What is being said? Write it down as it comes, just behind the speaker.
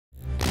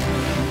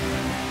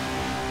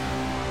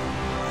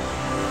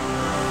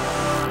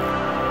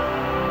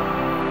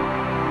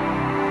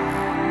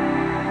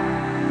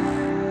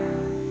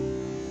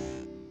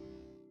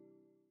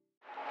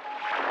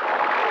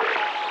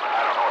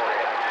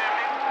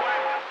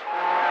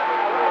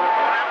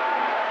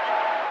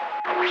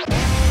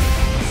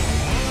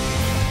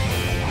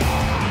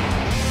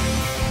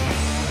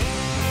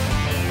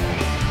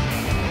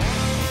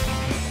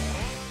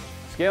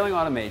Scaling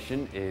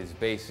automation is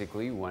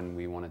basically when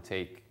we want to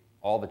take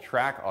all the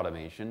track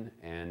automation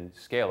and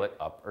scale it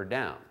up or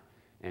down.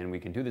 And we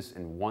can do this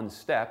in one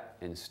step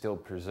and still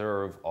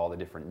preserve all the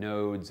different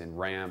nodes and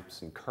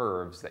ramps and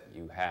curves that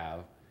you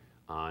have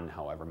on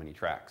however many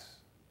tracks.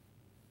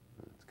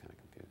 That's kind of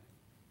confusing.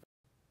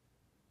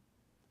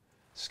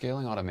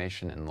 Scaling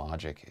automation in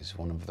Logic is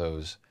one of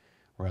those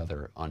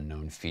rather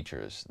unknown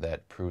features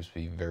that proves to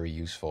be very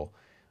useful,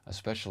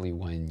 especially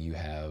when you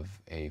have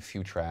a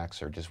few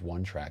tracks or just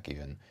one track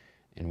even,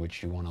 in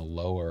which you want to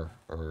lower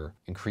or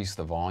increase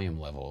the volume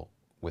level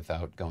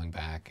without going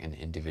back and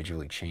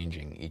individually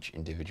changing each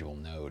individual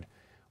node,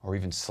 or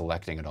even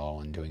selecting it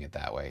all and doing it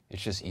that way.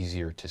 It's just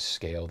easier to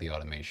scale the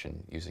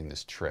automation using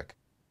this trick.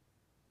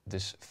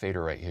 This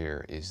fader right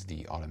here is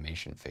the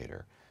automation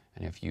fader,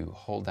 and if you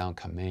hold down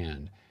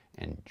Command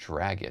and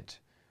drag it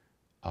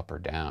up or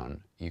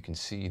down, you can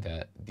see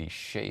that the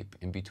shape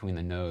in between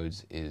the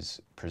nodes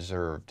is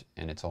preserved,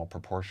 and it's all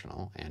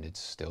proportional, and it's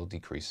still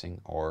decreasing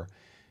or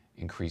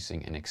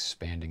increasing and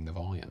expanding the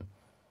volume.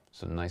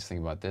 So the nice thing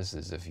about this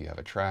is if you have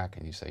a track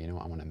and you say, you know,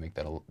 I want to make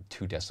that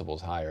 2 decibels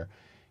higher,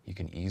 you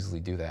can easily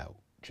do that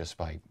just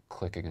by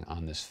clicking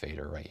on this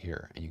fader right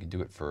here, and you can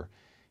do it for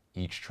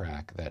each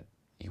track that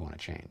you want to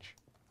change.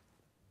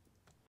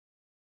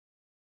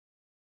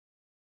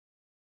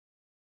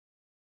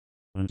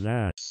 And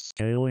that's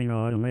scaling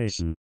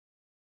automation.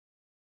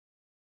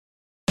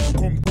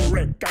 Come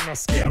correct and a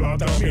scale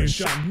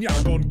automation. Ya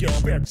don't get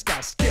vexed,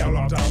 that scale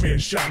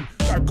automation.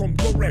 That come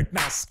correct,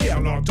 now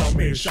scale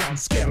automation.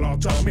 Scale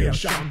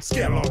automation,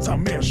 scale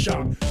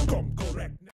automation. Come